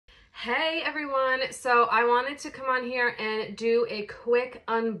Hey everyone, so I wanted to come on here and do a quick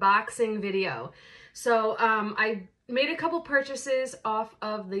unboxing video. So I made a couple purchases off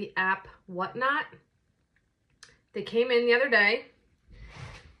of the app WhatNot. They came in the other day.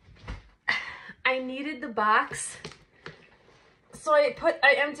 I needed the box, so I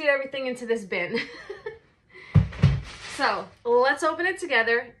emptied everything into this bin. So let's open it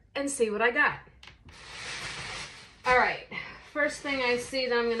together and see what I got. All right. First thing I see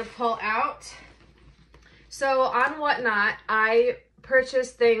that I'm going to pull out. So on WhatNot, I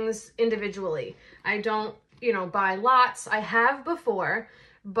purchase things individually. I don't, buy lots. I have before,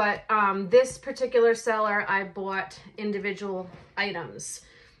 but this particular seller, I bought individual items.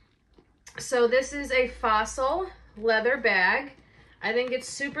 So this is a Fossil leather bag. I think it's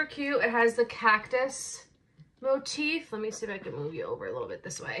super cute. It has the cactus motif. Let me see if I can move you over a little bit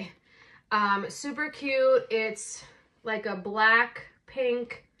this way. Super cute. It's like a black,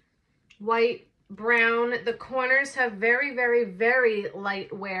 pink, white, brown. The corners have very, very, very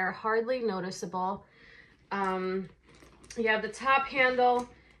light wear, hardly noticeable. You have the top handle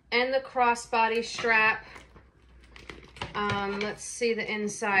and the crossbody strap. Let's see the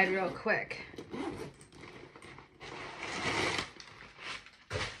inside real quick.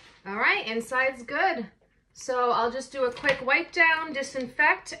 All right, inside's good. So I'll just do a quick wipe down,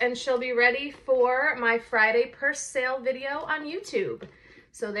 disinfect, and she'll be ready for my Friday purse sale video on YouTube.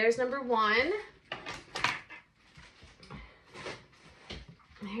 So there's number one.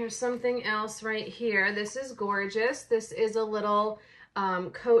 Here's something else right here. This is gorgeous. This is a little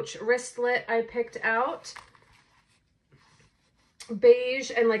Coach wristlet I picked out. Beige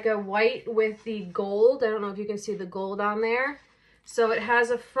and like a white with the gold. I don't know if you can see the gold on there. So it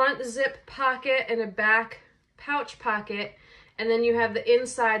has a front zip pocket and a back pouch pocket, and then you have the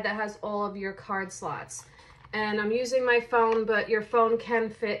inside that has all of your card slots. And I'm using my phone, but your phone can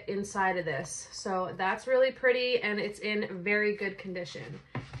fit inside of this. So that's really pretty, and it's in very good condition.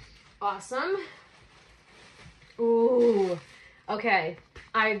 Awesome. Ooh, okay.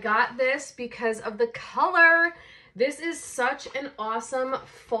 I got this because of the color. This is such an awesome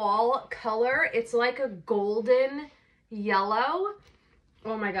fall color. It's like a golden yellow.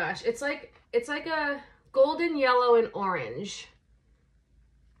 Oh my gosh, it's like a golden yellow and orange,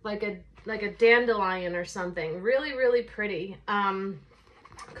 like a dandelion or something. Really, really pretty.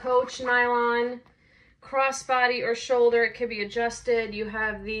 Coach nylon, crossbody or shoulder. It can be adjusted. You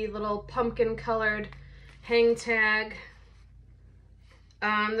have the little pumpkin colored hang tag.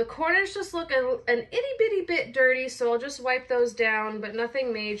 The corners just look an itty bitty bit dirty, so I'll just wipe those down, but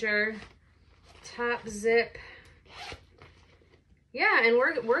nothing major. Top zip. Yeah, and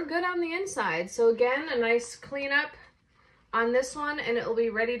we're good on the inside. So again, a nice cleanup on this one, and it will be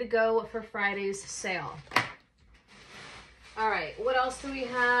ready to go for Friday's sale. All right, what else do we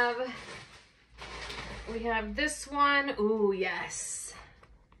have? We have this one. Ooh, yes.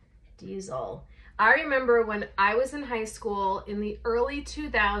 Diesel. I remember when I was in high school in the early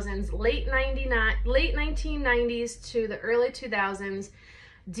 2000s, late 1990s to the early 2000s,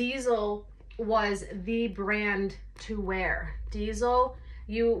 Diesel was the brand to wear. Diesel,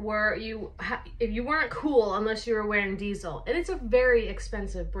 if you weren't cool unless you were wearing Diesel, and it's a very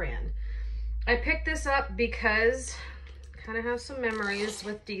expensive brand. I picked this up because I kind of have some memories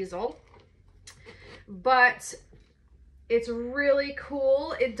with Diesel, but it's really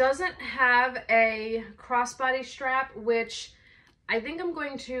cool. It doesn't have a crossbody strap, which I think I'm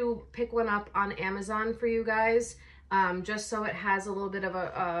going to pick one up on Amazon for you guys. Just so it has a little bit of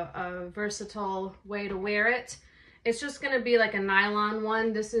a versatile way to wear it. It's just going to be like a nylon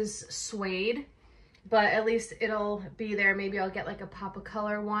one. This is suede, but at least it'll be there. Maybe I'll get like a pop of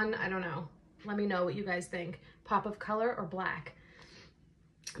color one. I don't know. Let me know what you guys think. Pop of color or black.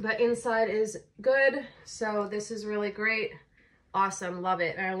 But inside is good. So this is really great. Awesome. Love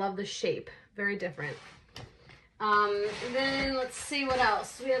it. And I love the shape. Very different. Then let's see what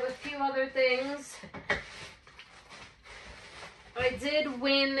else. We have a few other things. I did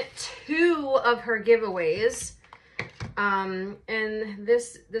win 2 of her giveaways. And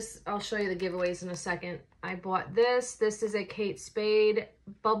this, I'll show you the giveaways in a second. I bought this. This is a Kate Spade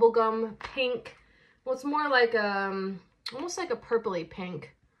bubblegum pink. Well, it's more like almost like a purpley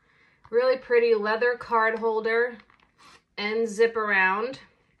pink. Really pretty leather card holder and zip around.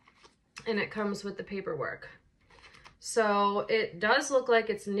 And it comes with the paperwork. So it does look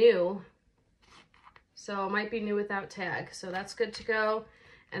like it's new. So it might be new without tag. So that's good to go.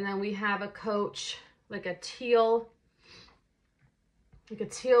 And then we have a Coach, like a teal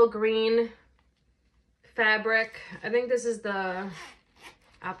green fabric. I think this is the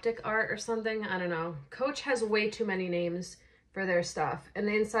Optic Art or something. I don't know. Coach has way too many names for their stuff. And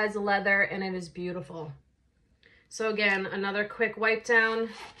the inside's leather and it is beautiful. So again, another quick wipe down,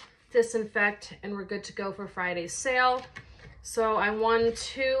 disinfect, and we're good to go for Friday's sale. So I won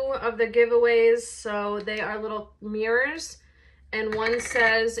 2 of the giveaways. So they are little mirrors, and one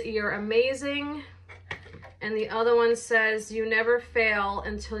says you're amazing, and the other one says you never fail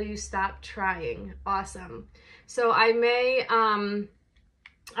until you stop trying. Awesome. So I may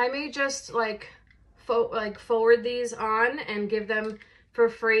just like forward these on and give them for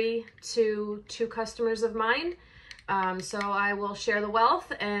free to 2 customers of mine. So I will share the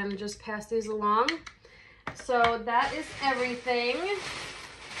wealth and just pass these along. So that is everything.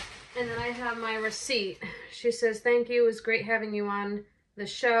 And then I have my receipt. She says, thank you. It was great having you on the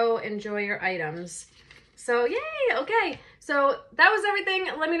show. Enjoy your items. So yay. Okay. So that was everything.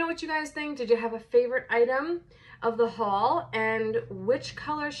 Let me know what you guys think. Did you have a favorite item of the haul? And which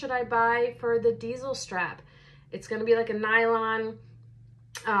color should I buy for the diesel strap? It's going to be like a nylon.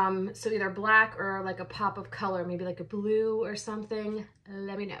 So either black or like a pop of color, maybe like a blue or something.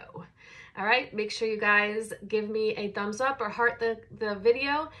 Let me know. All right, make sure you guys give me a thumbs up or heart the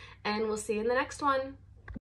video, and we'll see you in the next one.